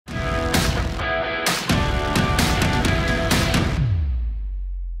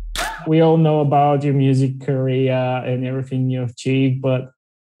we all know about your music career and everything you've achieved, but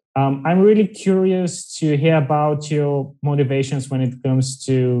I'm really curious to hear about your motivations when it comes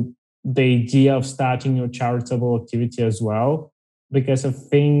to the idea of starting your charitable activity as well, because I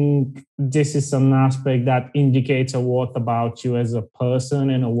think this is an aspect that indicates a lot about you as a person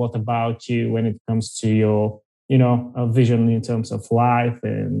and a lot about you when it comes to your, a vision in terms of life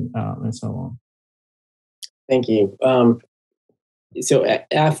and so on. Thank you. So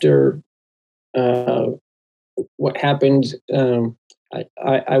after what happened,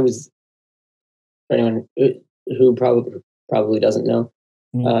 I was, for anyone who probably doesn't know,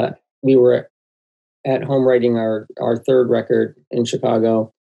 we were at home writing our third record in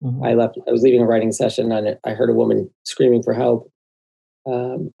Chicago. I was leaving a writing session and I heard a woman screaming for help.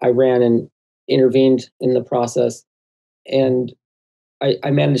 I ran and intervened in the process, and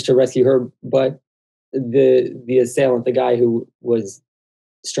I managed to rescue her, but the assailant, the guy who was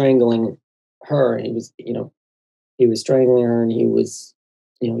strangling her, he was strangling her, and he was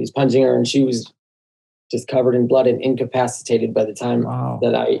punching her, and she was just covered in blood and incapacitated by the time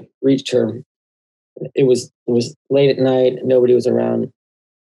that I reached her. It was late at night, nobody was around.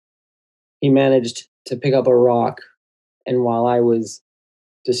 He managed to pick up a rock, and while I was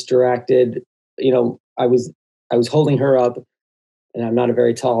distracted, I was holding her up, and I'm not a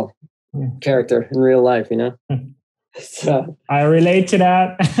very tall character in real life, So I relate to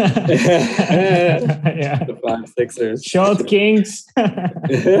that. Yeah. The 5'6"ers. Short kings.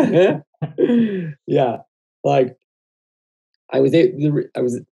 Yeah. Like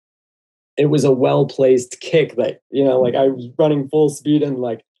it was a well-placed kick that, like I was running full speed and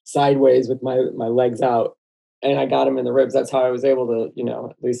like sideways with my legs out, and I got him in the ribs. That's how I was able to,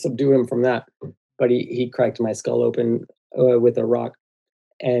 at least subdue him from that. But he cracked my skull open with a rock.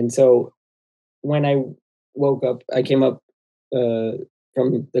 And so when I woke up, I came up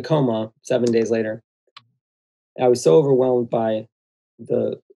from the coma 7 days later. I was so overwhelmed by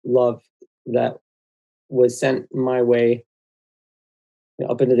the love that was sent my way,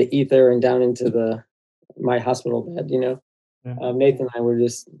 up into the ether and down into my hospital bed. Nathan and I were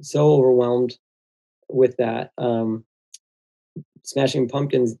just so overwhelmed with that. Smashing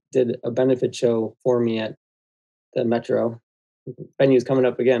Pumpkins did a benefit show for me at the Metro. Venue's coming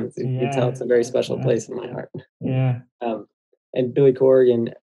up again. You can tell it's a very special place in my heart. Yeah. And Billy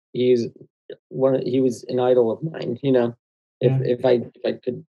Corgan, he was an idol of mine. If I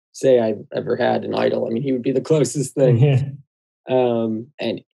could say I've ever had an idol, I mean, he would be the closest thing. Yeah.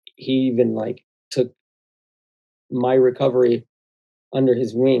 And he even took my recovery under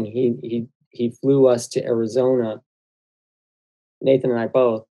his wing. He flew us to Arizona, Nathan and I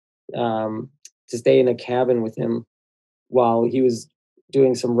both, to stay in a cabin with him while he was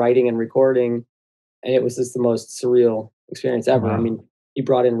doing some writing and recording. And it was just the most surreal experience ever. Wow. I mean, he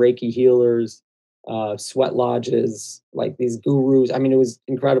brought in Reiki healers, sweat lodges, like these gurus. I mean, it was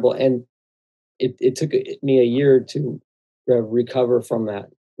incredible. And it took me a year to recover from that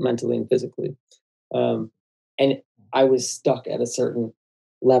mentally and physically. And I was stuck at a certain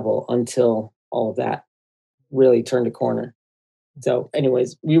level until all of that really turned a corner. So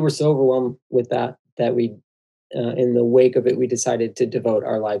anyways, we were so overwhelmed with that we, in the wake of it, we decided to devote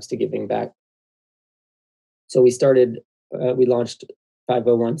our lives to giving back. So we launched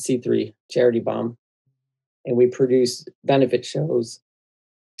 501c3 Charity Bomb, and we produce benefit shows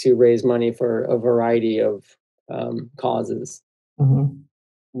to raise money for a variety of causes.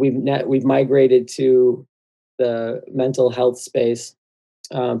 We've migrated to the mental health space,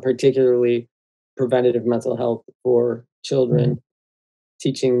 particularly preventative mental health for children,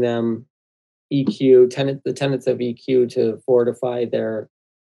 teaching them EQ, the tenets of EQ to fortify their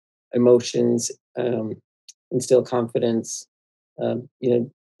emotions, instill confidence,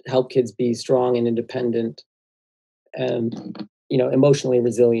 help kids be strong and independent, and emotionally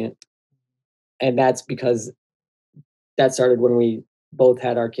resilient. And that's because that started when we both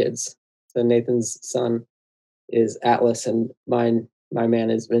had our kids. So Nathan's son is Atlas, and my man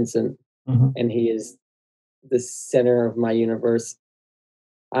is Vincent, and he is the center of my universe.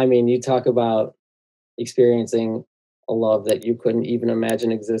 I mean, you talk about experiencing a love that you couldn't even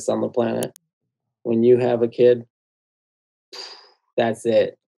imagine exists on the planet. When you have a kid, that's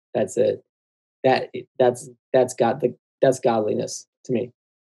it. That's godliness to me.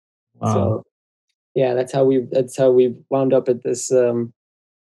 Wow. So yeah, that's how we wound up at this in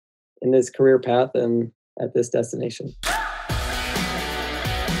this career path and at this destination.